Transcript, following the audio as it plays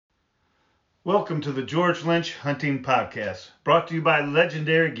Welcome to the George Lynch Hunting Podcast, brought to you by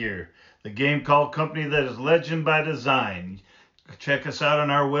Legendary Gear, the game call company that is legend by design. Check us out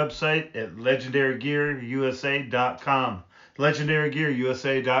on our website at legendarygearusa.com.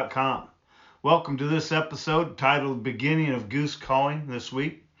 Legendarygearusa.com. Welcome to this episode titled Beginning of Goose Calling this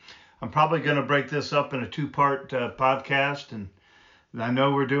week. I'm probably going to break this up in a two-part podcast, and I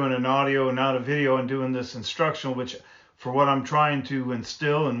know we're doing an audio and not a video and doing this instructional, which for what I'm trying to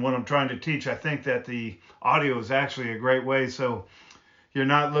instill and what I'm trying to teach, I think that the audio is actually a great way. So you're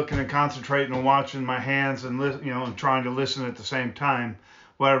not looking and concentrating and watching my hands and and trying to listen at the same time.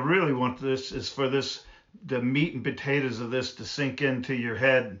 What I really want this is for the meat and potatoes of this to sink into your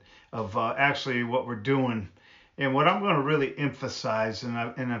head of actually what we're doing. And what I'm going to really emphasize, and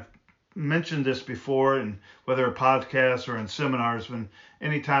I've mentioned this before, and whether a podcast or in seminars, when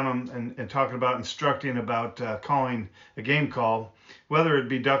anytime I'm talking about instructing about calling a game call, whether it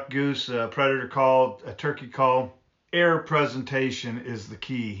be duck, goose, a predator call, a turkey call, air presentation is the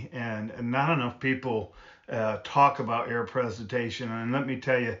key, and not enough people talk about air presentation. And let me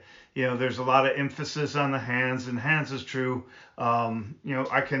tell you, there's a lot of emphasis on the hands, and hands is true.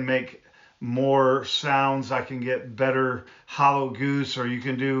 I can make more sounds, I can get better hollow goose, or you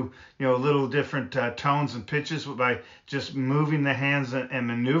can do little different tones and pitches by just moving the hands and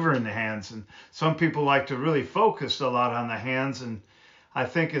maneuvering the hands. And some people like to really focus a lot on the hands, and I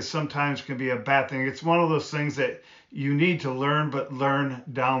think it sometimes can be a bad thing. It's one of those things that you need to learn, but learn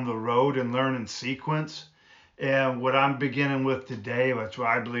down the road and learn in sequence. And what I'm beginning with today, which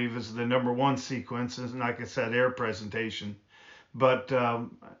I believe is the number one sequence, is, like I said, air presentation. But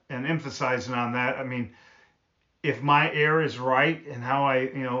and emphasizing on that, I mean, if my air is right and how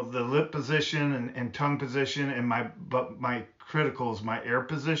the lip position and tongue position, and my critical is my air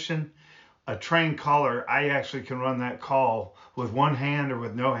position, a trained caller, I actually can run that call with one hand or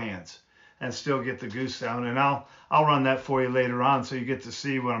with no hands and still get the goose sound. And I'll run that for you later on, so you get to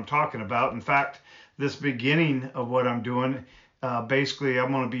see what I'm talking about. In fact, this beginning of what I'm doing, basically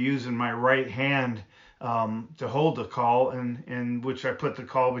I'm going to be using my right hand to hold the call, in which I put the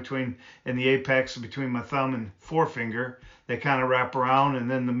call in the apex between my thumb and forefinger. They kind of wrap around, and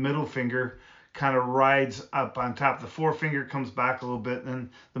then the middle finger kind of rides up on top. The forefinger comes back a little bit, and then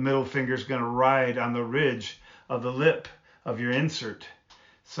the middle finger is going to ride on the ridge of the lip of your insert,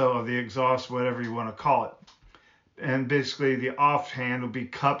 so of the exhaust, whatever you want to call it. And basically the offhand will be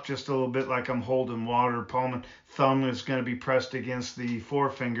cupped just a little bit like I'm holding water. Palm and thumb is going to be pressed against the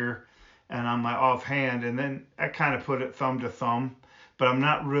forefinger and on my offhand, and then I kind of put it thumb to thumb, but I'm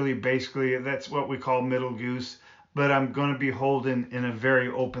not really, basically that's what we call middle goose, but I'm going to be holding in a very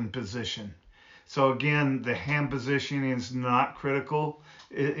open position. So again, the hand positioning is not critical.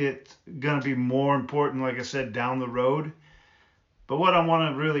 It's going to be more important, like I said, down the road. But what I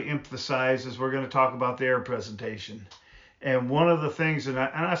want to really emphasize is we're going to talk about the air presentation. And one of the things, and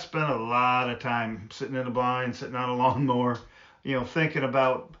I spent a lot of time sitting in a blind, sitting on a lawnmower, thinking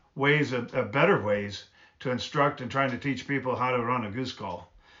about better ways to instruct and trying to teach people how to run a goose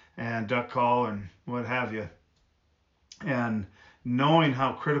call and duck call and what have you. And knowing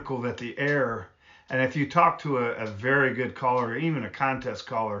how critical that the air, and if you talk to a very good caller, or even a contest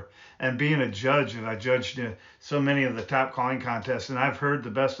caller, and being a judge, and I judged so many of the top calling contests, and I've heard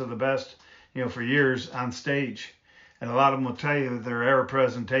the best of the best, for years on stage, and a lot of them will tell you their air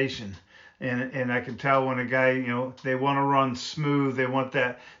presentation. And I can tell when a guy, they want to run smooth. They want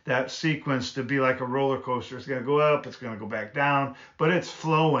that sequence to be like a roller coaster. It's going to go up, it's going to go back down, but it's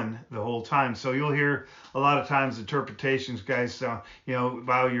flowing the whole time. So you'll hear a lot of times interpretations, guys,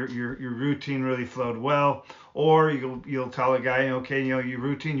 wow, your routine really flowed well. Or you'll tell a guy, okay, your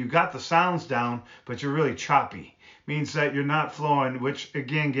routine, you got the sounds down, but you're really choppy. Means that you're not flowing, which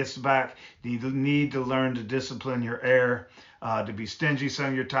again gets back, you need to learn to discipline your air. To be stingy. Some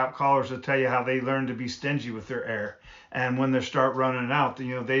of your top callers will tell you how they learn to be stingy with their air. And when they start running out,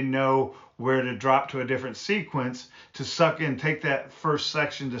 they know where to drop to a different sequence to suck in, take that first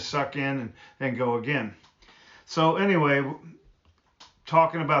section to suck in and then go again. So anyway,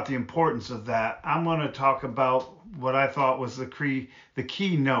 talking about the importance of that, I'm going to talk about what I thought was the key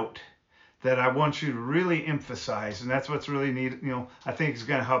note that I want you to really emphasize. And that's what's really needed, I think is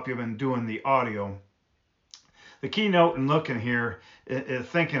going to help you in doing the audio. The keynote in looking here,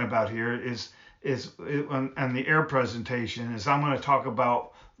 thinking about here is on the air presentation, is I'm going to talk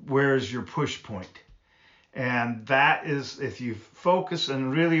about where's your push point. And that is, if you focus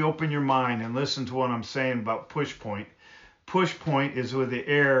and really open your mind and listen to what I'm saying about push point, push point is where the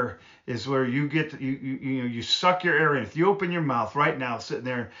air is, where you get you suck your air in. If you open your mouth right now, sitting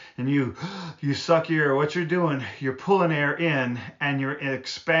there, and you suck your air, what you're doing, you're pulling air in and you're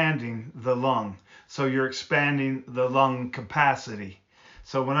expanding the lung. So you're expanding the lung capacity.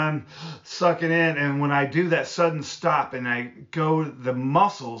 So when I'm sucking in, and when I do that sudden stop and I go, the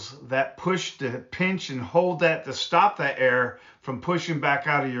muscles that push to pinch and hold that to stop that air from pushing back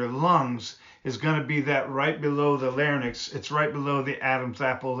out of your lungs is going to be that right below the larynx. It's right below the Adam's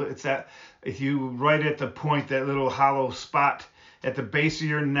apple. It's that, if you right at the point, that little hollow spot at the base of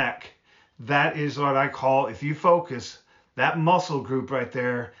your neck, that is what I call, if you focus, that muscle group right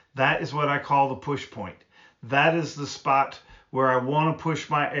there, that is what I call the push point. That is the spot where I want to push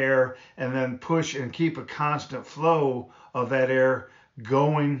my air and then push and keep a constant flow of that air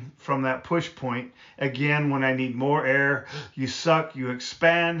going from that push point. Again, when I need more air, you suck, you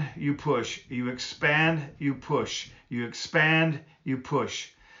expand, you push, you expand, you push, you expand, you push.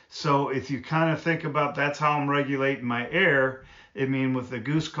 So if you kind of think about, that's how I'm regulating my air. I mean, with the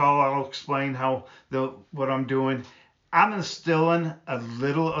goose call, I'll explain what I'm doing. I'm instilling a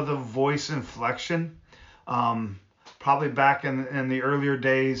little of the voice inflection. Probably back in the earlier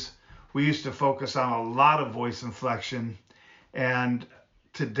days, we used to focus on a lot of voice inflection, and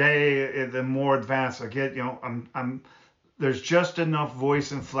today, the more advanced I get, there's just enough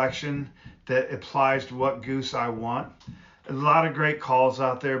voice inflection that applies to what goose I want. A lot of great calls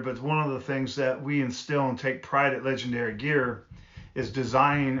out there, but one of the things that we instill and take pride at Legendary Gear is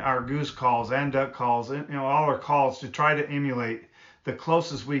designing our goose calls and duck calls, and all our calls, to try to emulate the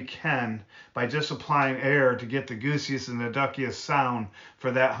closest we can by just applying air to get the goosiest and the duckiest sound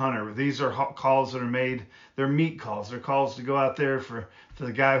for that hunter. These are calls that are made, they're meat calls. They're calls to go out there for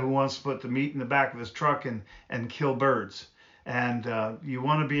the guy who wants to put the meat in the back of his truck and kill birds. And you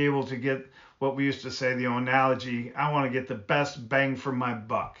want to be able to get what we used to say, the analogy, I want to get the best bang for my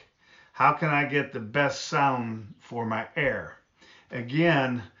buck. How can I get the best sound for my air?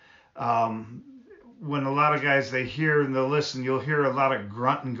 Again, when a lot of guys, they hear and they'll listen, you'll hear a lot of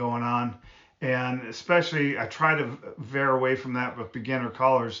grunting going on. And especially, I try to veer away from that with beginner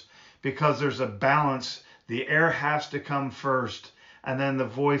callers, because there's a balance. The air has to come first, and then the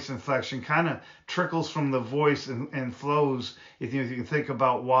voice inflection kind of trickles from the voice and flows. If you can think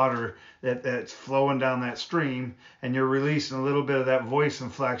about water that's flowing down that stream, and you're releasing a little bit of that voice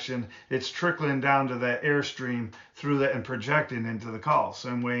inflection, it's trickling down to that airstream through that and projecting into the call.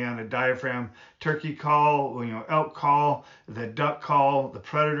 Same way on a diaphragm turkey call, elk call, the duck call, the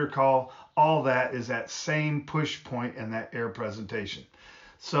predator call, all that is that same push point and that air presentation.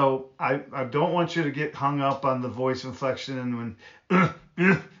 So I don't want you to get hung up on the voice inflection, and when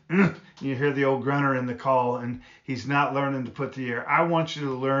you hear the old grunter in the call and he's not learning to put the air. I want you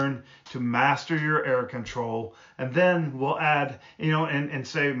to learn to master your air control, and then we'll add, and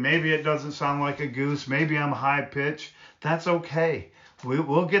say, maybe it doesn't sound like a goose, maybe I'm high pitch. That's okay.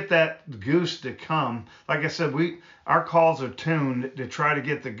 We'll get that goose to come. Like I said, our calls are tuned to try to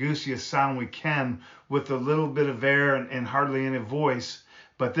get the goosiest sound we can with a little bit of air and hardly any voice.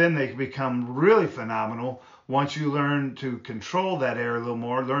 But then they become really phenomenal once you learn to control that air a little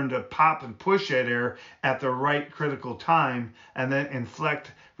more, learn to pop and push that air at the right critical time, and then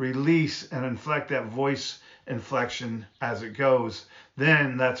inflect, release, and inflect that voice inflection as it goes.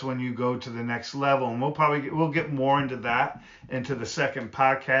 Then that's when you go to the next level. And we'll get more into that into the second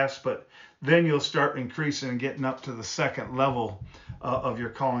podcast, but then you'll start increasing and getting up to the second level of your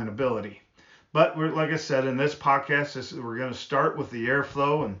calling ability. But like I said, in this podcast, we're going to start with the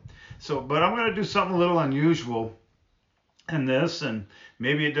airflow, but I'm going to do something a little unusual in this, and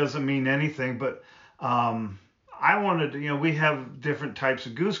maybe it doesn't mean anything, but I wanted to, we have different types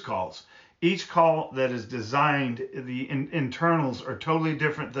of goose calls. Each call that is designed, the internals are totally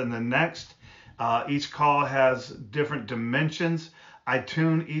different than the next. Each call has different dimensions. I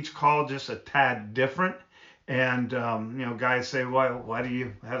tune each call just a tad different. And, guys say, why do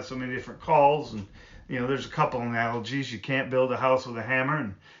you have so many different calls? And, there's a couple analogies. You can't build a house with a hammer,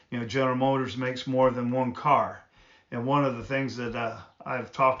 and, General Motors makes more than one car. And one of the things that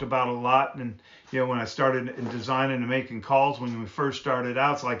I've talked about a lot, and, when I started in designing and making calls, when we first started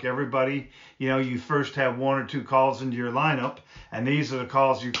out, it's like everybody, you first have one or two calls into your lineup, and these are the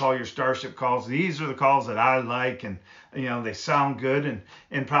calls you call your Starship calls. These are the calls that I like, and, they sound good,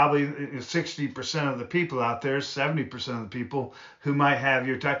 and probably 60% of the people out there, 70% of the people who might have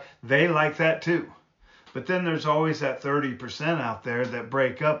your type, they like that too. But then there's always that 30% out there that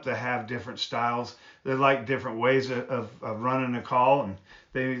break up, that have different styles. They like different ways of running a call,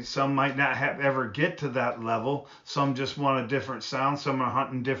 and some might not ever get to that level. Some just want a different sound. Some are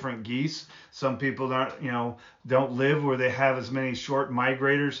hunting different geese. Some people don't live where they have as many short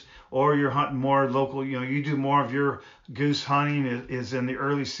migrators, or you're hunting more local. You do more of your goose hunting is in the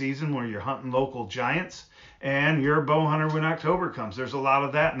early season where you're hunting local giants. And you're a bow hunter when October comes. There's a lot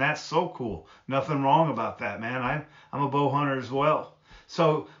of that, and that's so cool. Nothing wrong about that, man. I'm a bow hunter as well.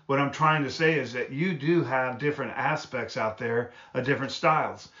 So what I'm trying to say is that you do have different aspects out there of different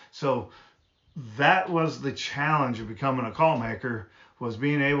styles. So that was the challenge of becoming a call maker, was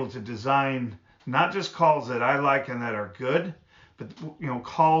being able to design not just calls that I like and that are good, but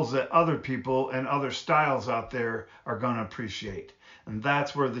calls that other people and other styles out there are going to appreciate. And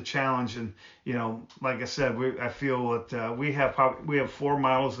that's where the challenge, and like I said, I feel that we have 4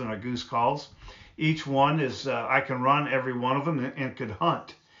 models in our goose calls. Each one is I can run every one of them and could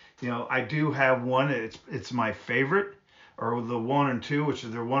hunt. I do have one. It's my favorite, or the 1 and 2, which are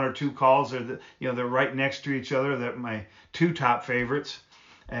their 1 or 2 calls. They're right next to each other. They're my 2 top favorites.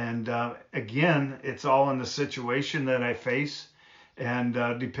 And again, it's all in the situation that I face, and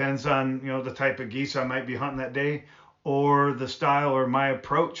depends on the type of geese I might be hunting that day, or the style or my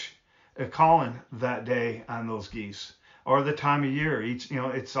approach of calling that day on those geese, or the time of year.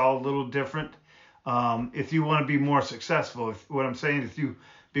 It's all a little different. If you want to be more successful, if you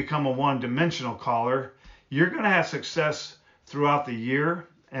become a one-dimensional caller, you're going to have success throughout the year.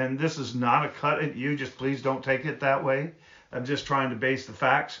 And this is not a cut at you. Just please don't take it that way. I'm just trying to base the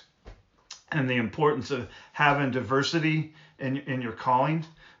facts and the importance of having diversity in your calling.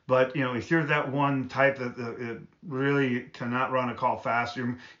 But if you're that one type that really cannot run a call fast,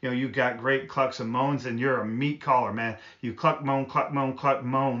 you've got great clucks and moans, and you're a meat caller, man. You cluck, moan, cluck, moan, cluck,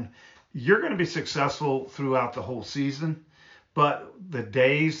 moan. You're going to be successful throughout the whole season. But the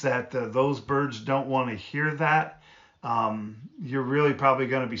days that those birds don't want to hear that, you're really probably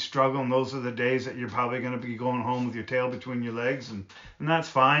going to be struggling. Those are the days that you're probably going to be going home with your tail between your legs, and that's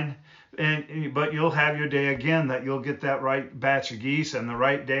fine. But you'll have your day again, that you'll get that right batch of geese and the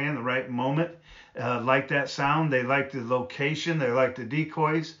right day and the right moment. Like that sound, they like the location, they like the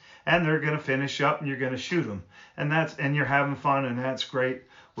decoys, and they're going to finish up and you're going to shoot them. And you're having fun, and that's great.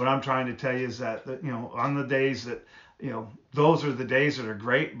 What I'm trying to tell you is that on the days that those are the days that are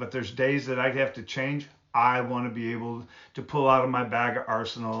great, but there's days that I have to change. I want to be able to pull out of my bag of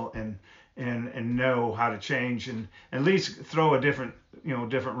arsenal and know how to change, and at least throw a different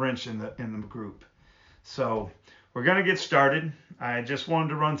wrench in the group. So we're going to get started. I just wanted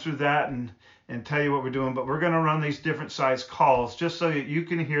to run through that and tell you what we're doing, but we're going to run these different size calls just so that you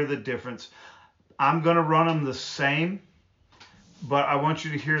can hear the difference. I'm going to run them the same, but I want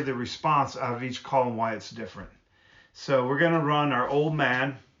you to hear the response out of each call and why it's different. So we're going to run our Old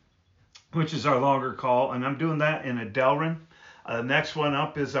Man, which is our longer call, and I'm doing that in a Delrin. The next one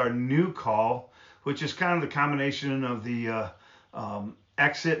up is our new call, which is kind of the combination of the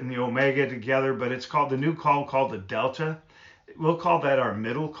exit and the omega together, but it's called the new call, called the Delta. We'll call that our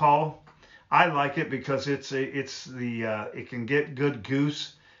middle call. I like it because it can get good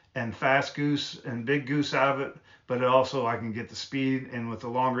goose and fast goose and big goose out of it, but I can get the speed, and with the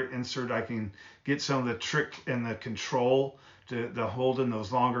longer insert, I can get some of the trick and the control to holding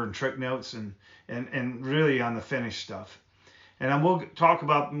those longer and trick notes and really on the finished stuff. And we'll talk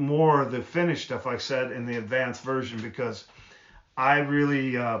about more of the finished stuff, like I said, in the advanced version, because I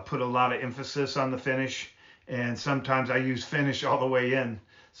really put a lot of emphasis on the finish, and sometimes I use finish all the way in.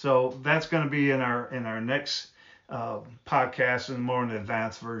 So that's going to be in our next podcast, and more in the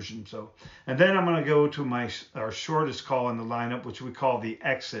advanced version. And then I'm going to go to our shortest call in the lineup, which we call the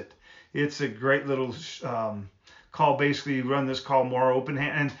exit. It's a great little call. Basically, you run this call more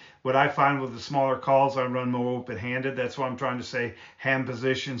open-handed. And what I find with the smaller calls, I run more open-handed. That's why I'm trying to say hand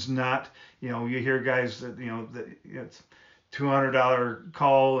positions, not, you hear guys that, it's $200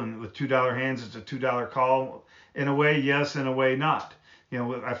 call, and with $2 hands, it's a $2 call. In a way, yes, in a way, not.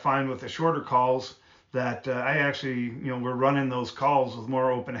 I find with the shorter calls that I actually, we're running those calls with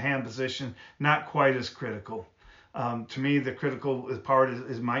more open hand position, not quite as critical. To me, the critical part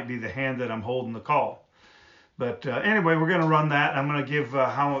might be the hand that I'm holding the call. But anyway, we're going to run that. I'm going to give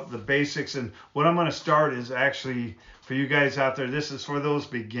how the basics, and what I'm going to start is actually for you guys out there. This is for those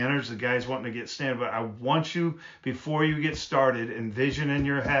beginners, the guys wanting to get started. But I want you, before you get started, envision in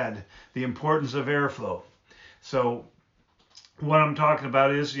your head the importance of airflow. So what I'm talking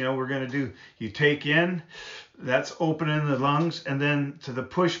about is, we're going to do, you take in, that's opening the lungs, and then to the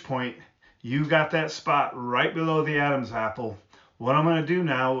push point, you got that spot right below the Adam's apple. What I'm going to do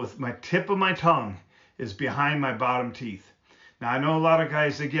now with my tip of my tongue is behind my bottom teeth. Now, I know a lot of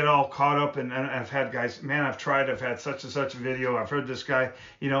guys, they get all caught up, and I've had guys, man, I've had such and such a video. I've heard this guy,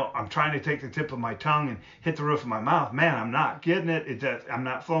 I'm trying to take the tip of my tongue and hit the roof of my mouth. Man, I'm not getting it. I'm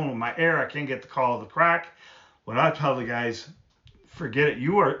not flowing with my air. I can't get the call of the crack. When I tell the guys, forget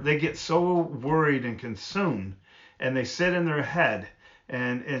it. They get so worried and consumed, and they sit in their head.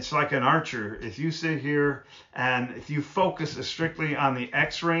 And it's like an archer. If you sit here and if you focus strictly on the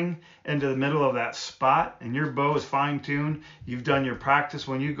X ring into the middle of that spot, and your bow is fine-tuned, you've done your practice.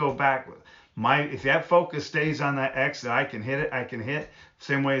 When you go back, if that focus stays on that X, that I can hit.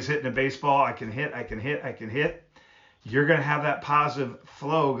 Same way as hitting a baseball, I can hit. You're going to have that positive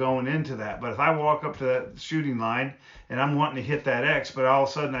flow going into that. But if I walk up to that shooting line and I'm wanting to hit that X, but all of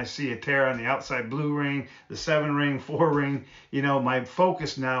a sudden I see a tear on the outside blue ring, the 7 ring, 4 ring, my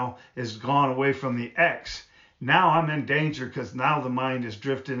focus now is gone away from the X. Now I'm in danger because now the mind is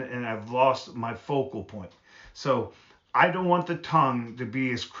drifting and I've lost my focal point. So I don't want the tongue to be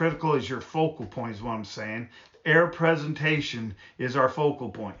as critical as your focal point is what I'm saying. Air presentation is our focal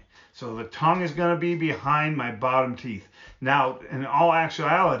point. So the tongue is going to be behind my bottom teeth. Now, in all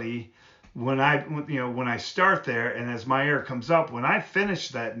actuality, when I start there and as my air comes up, when I finish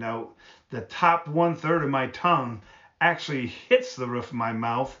that note, the top 1/3 of my tongue actually hits the roof of my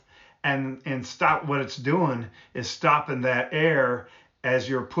mouth, and stop. What it's doing is stopping that air as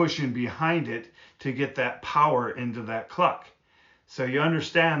you're pushing behind it to get that power into that cluck. So you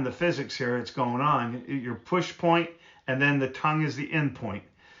understand the physics here. It's going on. Your push point, and then the tongue is the end point.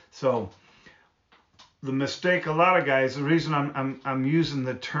 So the mistake a lot of guys, the reason I'm using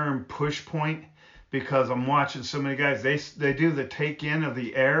the term push point, because I'm watching so many guys, they do the take in of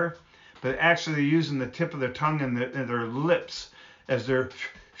the air, but actually using the tip of their tongue and their lips as their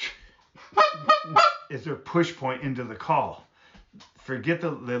push point into the call. Forget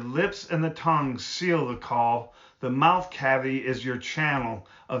the lips and the tongue seal the call. The mouth cavity is your channel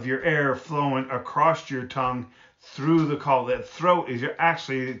of your air flowing across your tongue through the call. That throat is you're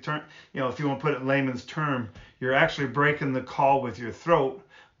actually, if you want to put it in layman's term, you're actually breaking the call with your throat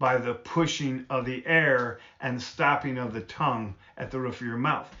by the pushing of the air and stopping of the tongue at the roof of your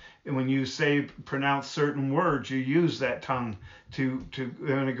mouth. And when you pronounce certain words, you use that tongue to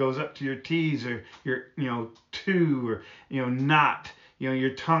when it goes up to your T's or your, to, or, not, your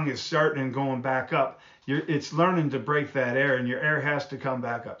tongue is starting and going back up. It's learning to break that air, and your air has to come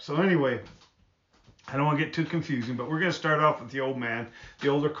back up. So anyway, I don't want to get too confusing, but we're going to start off with the old man, the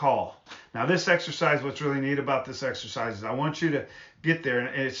older call. Now this exercise, what's really neat about this exercise is I want you to get there, and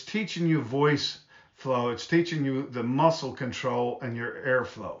it's teaching you voice flow. It's teaching you the muscle control and your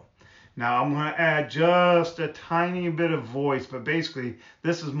airflow. Now I'm going to add just a tiny bit of voice, but basically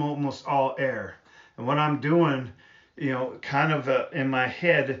this is almost all air. And what I'm doing, kind of in my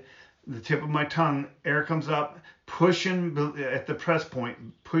head, the tip of my tongue, air comes up, pushing at the press point,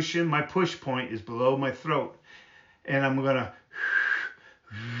 pushing. My push point is below my throat, and I'm going to.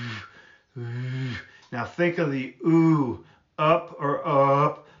 Now think of the ooh, up or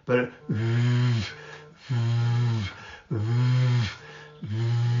up, but now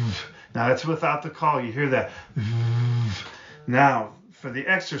that's without the call. You hear that. Now for the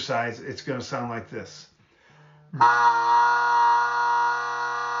exercise, it's going to sound like this.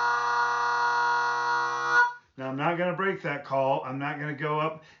 Now, I'm not going to break that call. I'm not going to go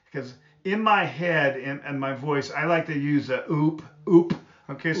up, because in my head and my voice, I like to use a oop, oop.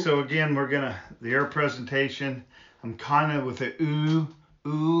 Okay, so again, the air presentation, I'm kind of with the ooh,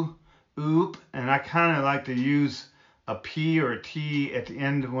 ooh, oop, and I kind of like to use a P or a T at the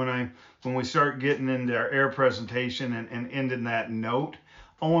end when we start getting into our air presentation and ending that note,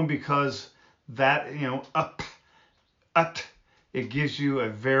 only because that, up, it gives you a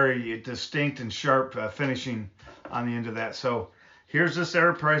very distinct and sharp finishing on the end of that. So here's this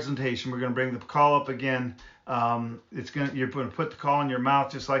air presentation. We're going to bring the call up again. You're going to put the call in your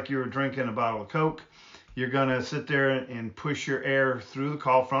mouth just like you were drinking a bottle of Coke. You're going to sit there and push your air through the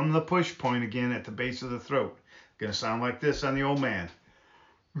call from the push point again at the base of the throat. Going to sound like this on the old man.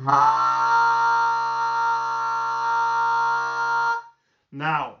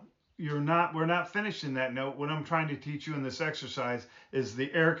 Now, we're not finishing that note. What I'm trying to teach you in this exercise is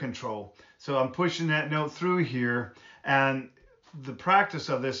the air control. So I'm pushing that note through here, and the practice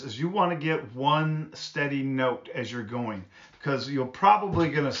of this is you want to get one steady note as you're going, because you're probably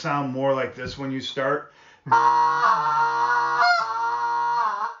going to sound more like this when you start. I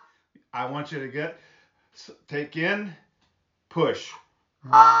want you to take in, push.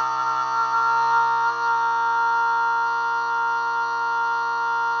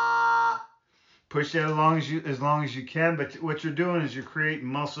 Push that as long as you can, but what you're doing is you're creating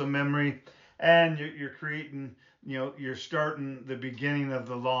muscle memory and you're creating, you're starting the beginning of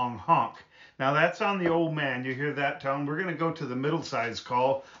the long honk. Now that's on the old man. You hear that tone. We're going to go to the middle size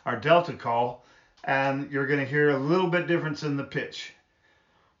call, our delta call, and you're going to hear a little bit difference in the pitch.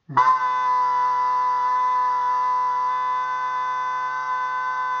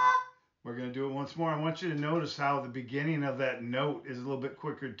 We're going to do it once more. I want you to notice how the beginning of that note is a little bit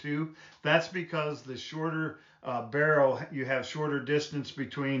quicker too. That's because the shorter barrel, you have shorter distance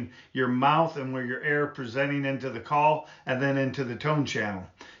between your mouth and where your air presenting into the call and then into the tone channel.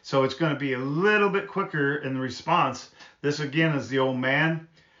 So it's going to be a little bit quicker in the response. This again is the old man.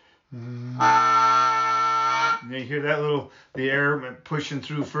 And you hear that the air pushing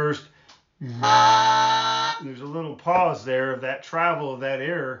through first. There's a little pause there of that travel of that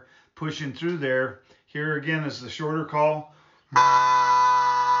air pushing through there. Here again is the shorter call.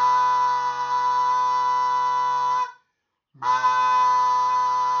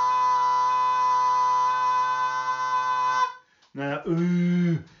 Now,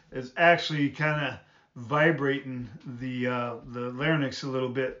 is actually kind of vibrating the larynx a little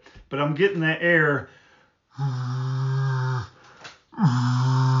bit, but I'm getting that air.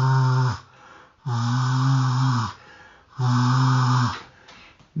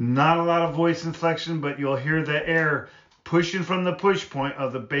 Not a lot of voice inflection, but you'll hear the air pushing from the push point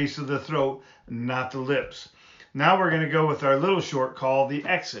of the base of the throat, not the lips. Now we're going to go with our little short call, the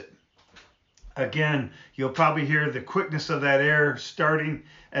exit. Again, you'll probably hear the quickness of that air starting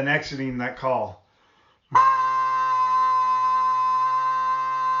and exiting that call.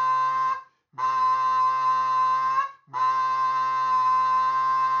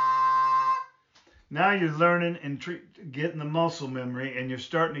 Now you're learning and getting the muscle memory, and you're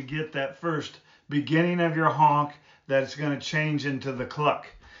starting to get that first beginning of your honk that's going to change into the cluck.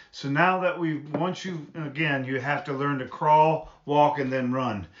 So now that you have to learn to crawl, walk, and then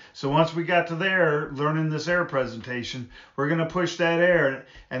run. So once we got to there, learning this air presentation, we're going to push that air.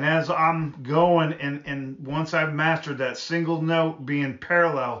 And as I'm going, and once I've mastered that single note being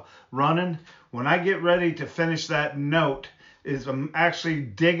parallel running, when I get ready to finish that note, I'm actually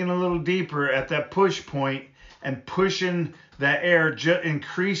digging a little deeper at that push point and pushing that air,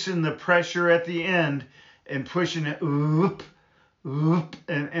 increasing the pressure at the end and pushing it oop, oop.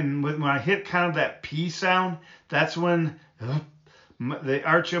 And when I hit kind of that P sound, that's when the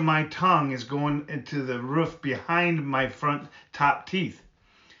arch of my tongue is going into the roof behind my front top teeth.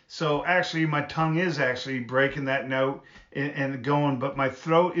 So actually my tongue is actually breaking that note and going, but my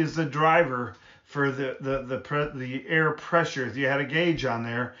throat is the driver for the air pressure. If you had a gauge on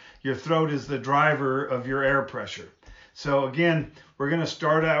there, your throat is the driver of your air pressure. So again, we're going to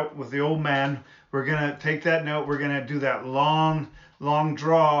start out with the old man. We're going to take that note. We're going to do that long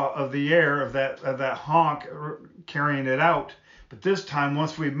draw of the air of that honk, carrying it out. But this time,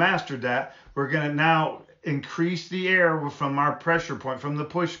 once we've mastered that, we're going to now increase the air from our pressure point, from the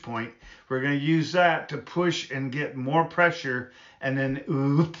push point. We're going to use that to push and get more pressure, and then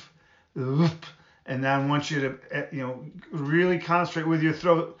oop, oop. And then I want you to, really concentrate with your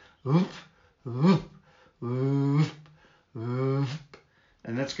throat. Oop, oop, oop, oop.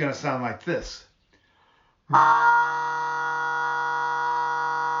 And that's going to sound like this.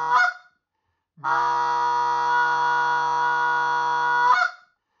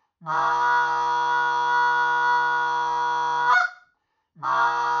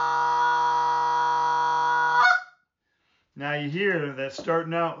 Now you hear that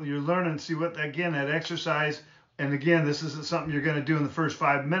starting out, you're learning, see what, again, that exercise, and again, this isn't something you're going to do in the first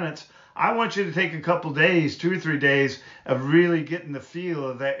 5 minutes. I want you to take a couple days, 2 or 3 days, of really getting the feel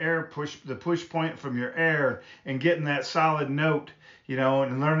of that air push, the push point from your air, and getting that solid note,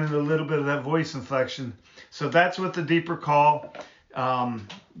 and learning a little bit of that voice inflection. So that's what the deeper call,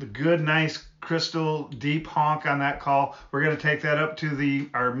 the good, nice, crystal, deep honk on that call. We're going to take that up to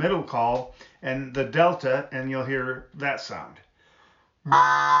our middle call and the delta, and you'll hear that sound.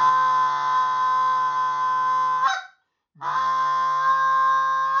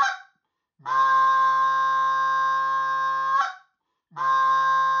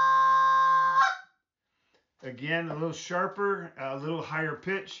 Again, a little sharper, a little higher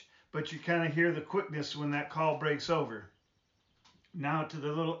pitch, but you kind of hear the quickness when that call breaks over. Now to the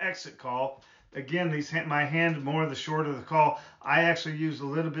little exit call. Again, my hand more the shorter the call. I actually use a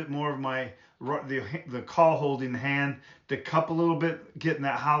little bit more of the call holding hand to cup a little bit, getting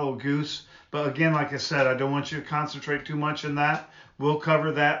that hollow goose. But again, like I said, I don't want you to concentrate too much on that. We'll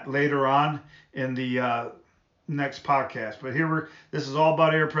cover that later on in the next podcast. But this is all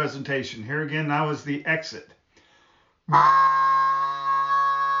about air presentation. Here again, now is the exit.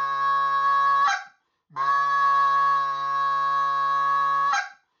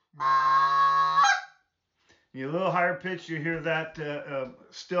 A little higher pitch, you hear that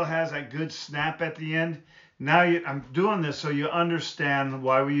still has that good snap at the end. Now I'm doing this so you understand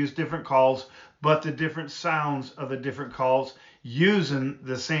why we use different calls, but the different sounds of the different calls using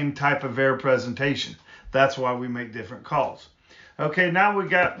the same type of air presentation. That's why we make different calls. Okay, now we've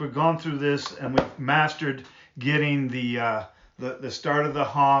gone through this and we've mastered getting the start of the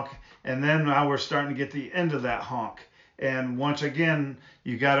honk, and then now we're starting to get the end of that honk. And once again,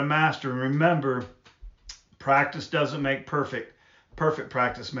 you got to master. And remember, practice doesn't make perfect. Perfect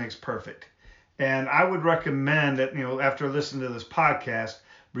practice makes perfect. And I would recommend that, after listening to this podcast,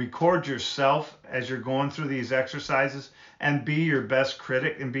 record yourself as you're going through these exercises and be your best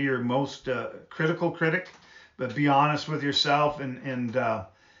critic and be your most critical critic. But be honest with yourself and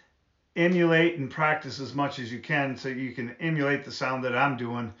emulate and practice as much as you can so you can emulate the sound that I'm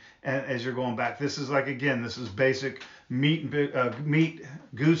doing as you're going back. This is this is basic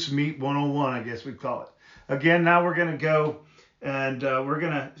Goose Meat 101, I guess we call it. Again, now we're going to go and I'm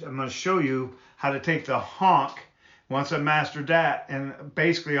going to show you how to take the honk once I mastered that. And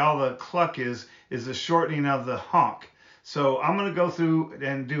basically all the cluck is the shortening of the honk. So I'm going to go through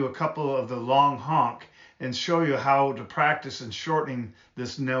and do a couple of the long honk and show you how to practice and shortening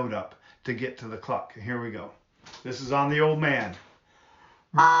this note up to get to the cluck. Here we go. This is on the old man.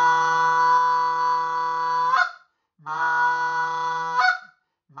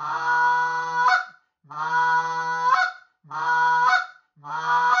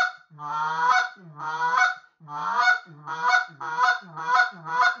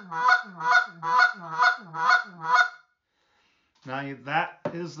 Now that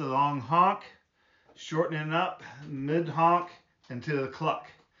is the long honk, shortening up, mid honk, and to the cluck.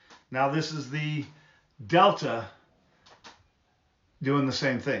 Now this is the delta doing the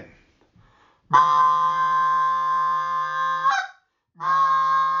same thing.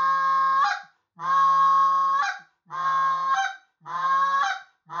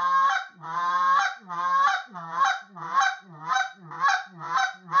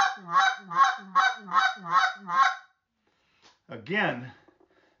 Again,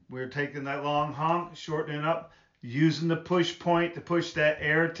 we're taking that long honk, shortening up, using the push point to push that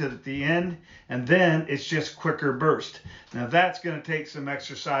air to the end, and then it's just quicker burst. Now that's going to take some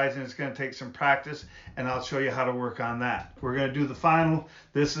exercise and it's going to take some practice, and I'll show you how to work on that. We're going to do the final.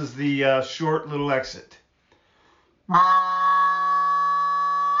 This is the short little exit.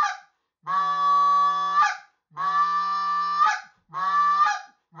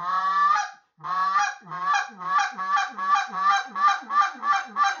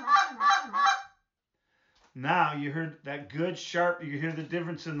 Now you heard that good sharp, you hear the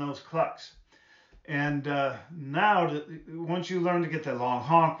difference in those clucks. And now, once you learn to get that long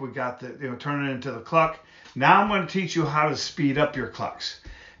honk, we got turn it into the cluck. Now I'm going to teach you how to speed up your clucks.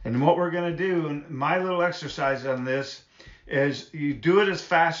 And what we're going to do, and my little exercise on this, is you do it as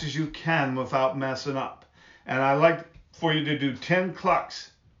fast as you can without messing up. And I like for you to do 10 clucks.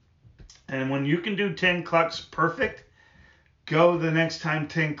 And when you can do 10 clucks perfect, go the next time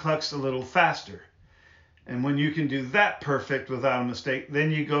 10 clucks a little faster. And when you can do that perfect without a mistake,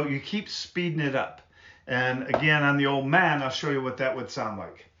 then you keep speeding it up. And again, on the old man, I'll show you what that would sound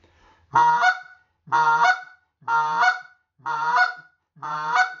like.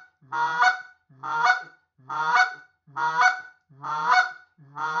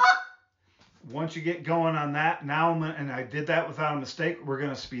 Once you get going on that, now, and I did that without a mistake, we're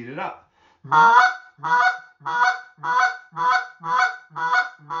going to speed it up.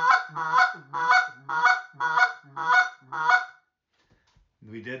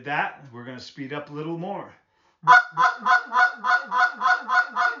 We did that. We're going to speed up a little more.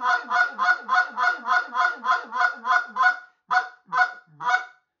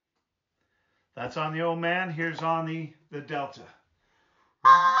 That's on the old man. Here's on the delta.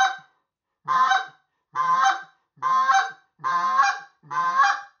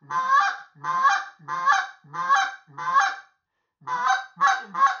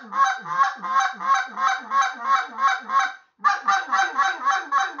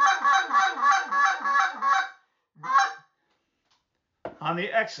 On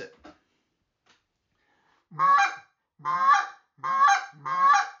the exit.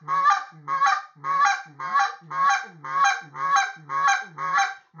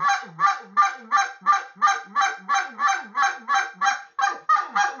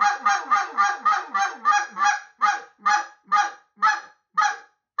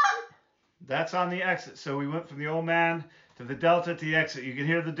 That's on the exit. So we went from the old man to the delta to the exit. You can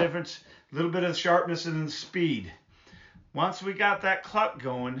hear the difference, a little bit of sharpness and the speed. Once we got that cluck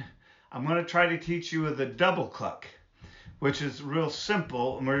going, I'm going to try to teach you the double cluck, which is real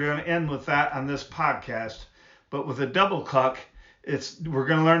simple, and we're going to end with that on this podcast. But with a double cluck, we're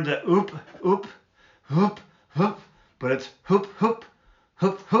going to learn the oop, oop, hoop, hoop, but it's hoop, hoop,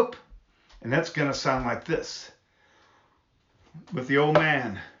 hoop, hoop. And that's going to sound like this with the old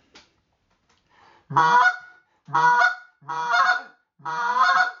man.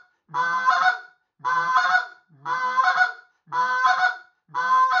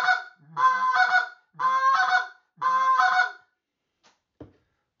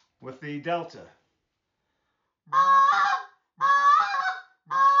 With the delta.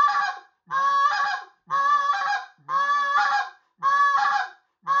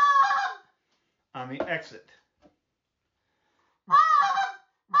 On the exit.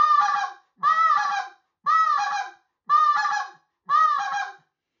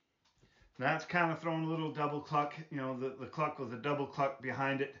 That's kind of throwing a little double cluck, the cluck with a double cluck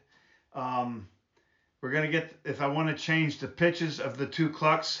behind it. We're going to get, if I want to change the pitches of the two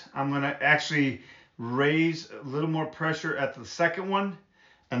clucks, I'm going to actually raise a little more pressure at the second one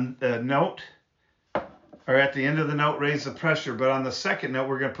and the note, or at the end of the note, raise the pressure. But on the second note,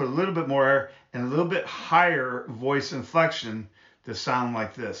 we're going to put a little bit more air and a little bit higher voice inflection to sound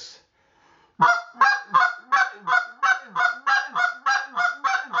like this.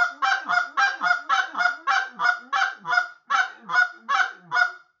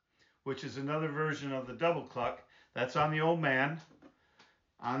 Which is another version of the double cluck. That's on the old man,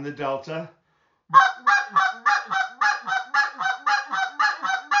 on the delta.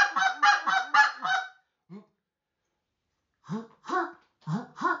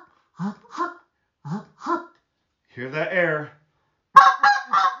 Hear that air.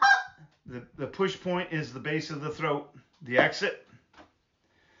 The push point is the base of the throat. The exit.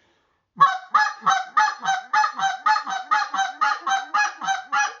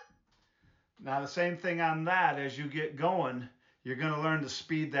 Now the same thing on that, as you get going, you're going to learn to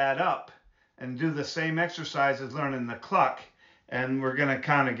speed that up and do the same exercise as learning the cluck. And we're going to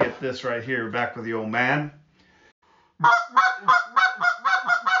kind of get this right here, back with the old man.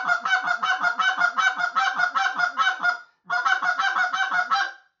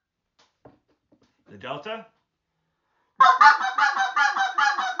 The delta.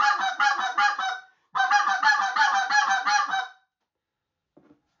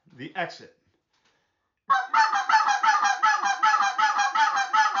 The exit.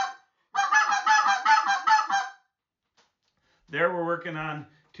 There we're working on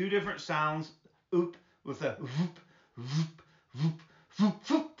two different sounds. Oop with a whoop, whoop, whoop,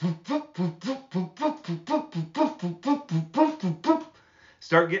 whoop.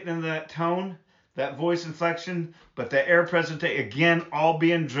 Start getting into that tone, that voice inflection, but the air presentation, again, all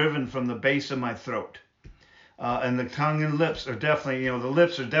being driven from the base of my throat. And the tongue and lips are definitely, the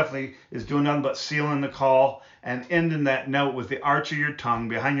lips are definitely is doing nothing but sealing the call and ending that note with the arch of your tongue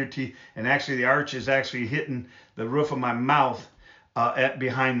behind your teeth. And actually the arch is actually hitting the roof of my mouth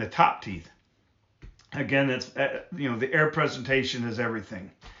behind the top teeth. Again, it's, the air presentation is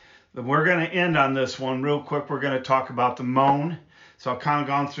everything. We're going to end on this one real quick. We're going to talk about the moan. So I've kind of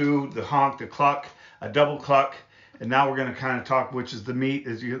gone through the honk, the cluck, a double cluck. And now we're going to kind of talk, which is the meat,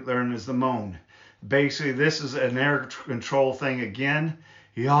 as you learn, is the moan. Basically, this is an air control thing again.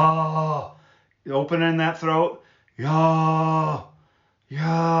 Yaw. Opening that throat. Yaw.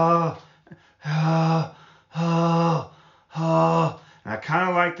 Yaw. Yaw. Yaw. Yaw. And I kind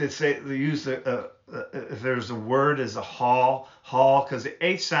of like to say, use if there's a word as a haw, because the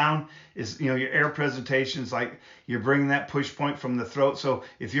H sound is, your air presentation is like you're bringing that push point from the throat. So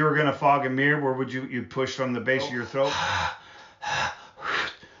if you were going to fog a mirror, where would you push from the base of your throat?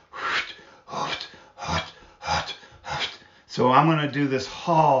 So I'm going to do this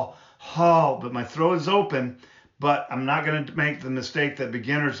haw, but my throat is open, but I'm not going to make the mistake that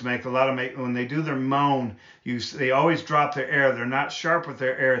beginners make. When they do their moan, they always drop their air. They're not sharp with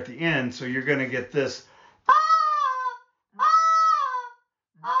their air at the end, so you're going to get this.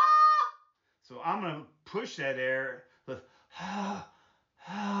 So I'm going to push that air with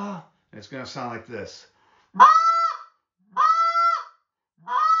and it's going to sound like this.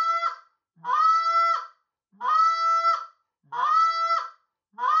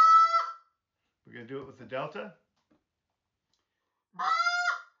 We're going to do it with the delta.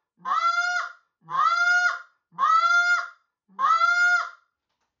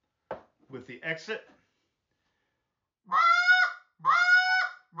 With the exit.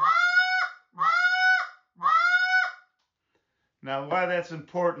 Now, why that's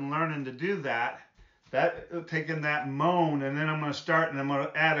important, learning to do that, taking that moan, and then I'm going to start and I'm going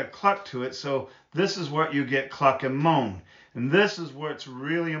to add a cluck to it. So this is what you get, cluck and moan. And this is where it's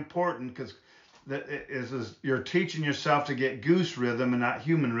really important, because you're teaching yourself to get goose rhythm and not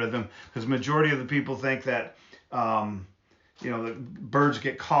human rhythm, because majority of the people think that the birds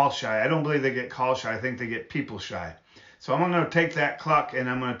get call shy. I don't believe they get call shy. I think they get people shy. So I'm going to take that cluck and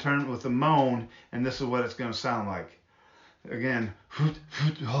I'm going to turn it with a moan, and this is what it's going to sound like. Again, hoot,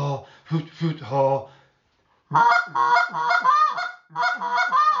 hoot, haw, hoot, hoot, haw.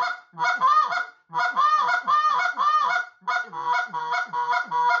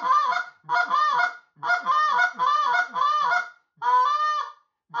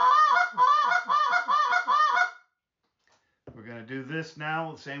 We're going to do this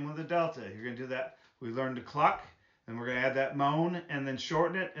now, same with the delta. You're going to do that. We learned to cluck, and we're going to add that moan, and then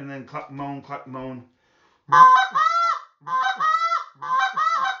shorten it, and then cluck, moan, cluck, moan.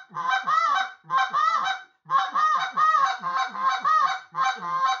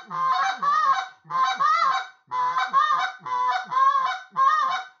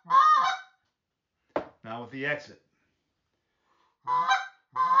 Now with the exit.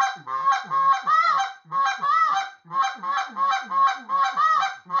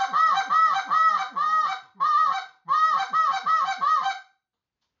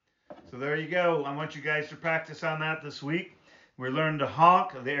 So there you go. I want you guys to practice on that this week. We learned to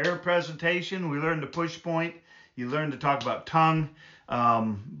honk, the air presentation. We learned to push point. You learned to talk about tongue.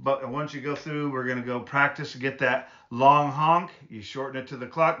 But once you go through, we're going to go practice to get that long honk. You shorten it to the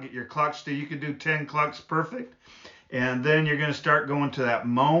cluck. Get your clucks to, you can do 10 clucks perfect. And then you're going to start going to that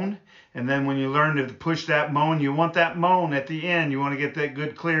moan. And then when you learn to push that moan, you want that moan at the end. You want to get that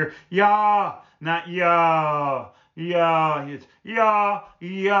good clear, yah, not yah, yah. It's yah,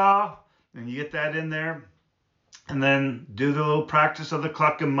 yah. And you get that in there. And then do the little practice of the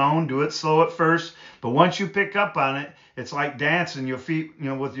cluck and moan. Do it slow at first. But once you pick up on it, it's like dancing your feet,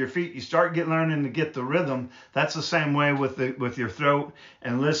 with your feet. You start learning to get the rhythm. That's the same way with your throat.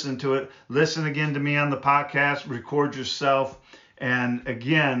 And listen to it. Listen again to me on the podcast. Record yourself. And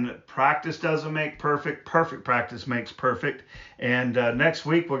again, practice doesn't make perfect. Perfect practice makes perfect. And next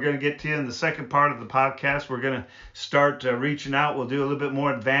week, we're going to get to you in the second part of the podcast. We're going to start reaching out. We'll do a little bit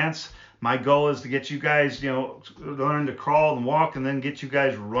more advanced. My goal is to get you guys, learn to crawl and walk, and then get you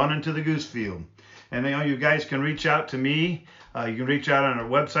guys running to the goose field. And you guys can reach out to me. You can reach out on our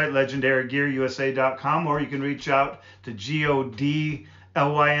website, legendarygearusa.com, or you can reach out to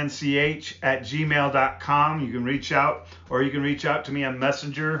godlynch@gmail.com. You can reach out, or you can reach out to me on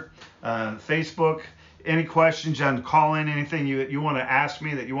Messenger, Facebook. Any questions on calling, anything you want to ask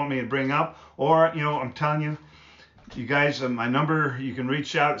me that you want me to bring up, or I'm telling you. You guys, my number, you can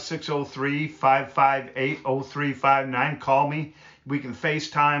reach out at 603-558-0359. Call me. We can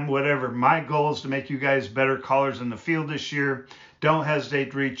FaceTime, whatever. My goal is to make you guys better callers in the field this year. Don't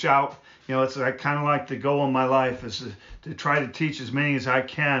hesitate to reach out. It's kind of like the goal in my life is to try to teach as many as I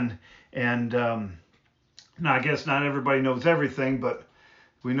can. And now I guess not everybody knows everything, but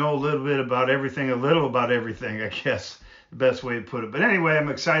we know a little bit about everything, I guess, the best way to put it. But anyway, I'm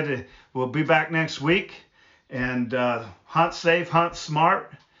excited. We'll be back next week. And hunt safe, hunt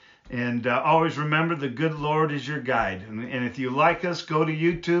smart, and always remember the good Lord is your guide. And if you like us, go to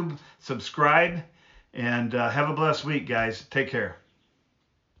YouTube, subscribe, and have a blessed week, guys. Take care.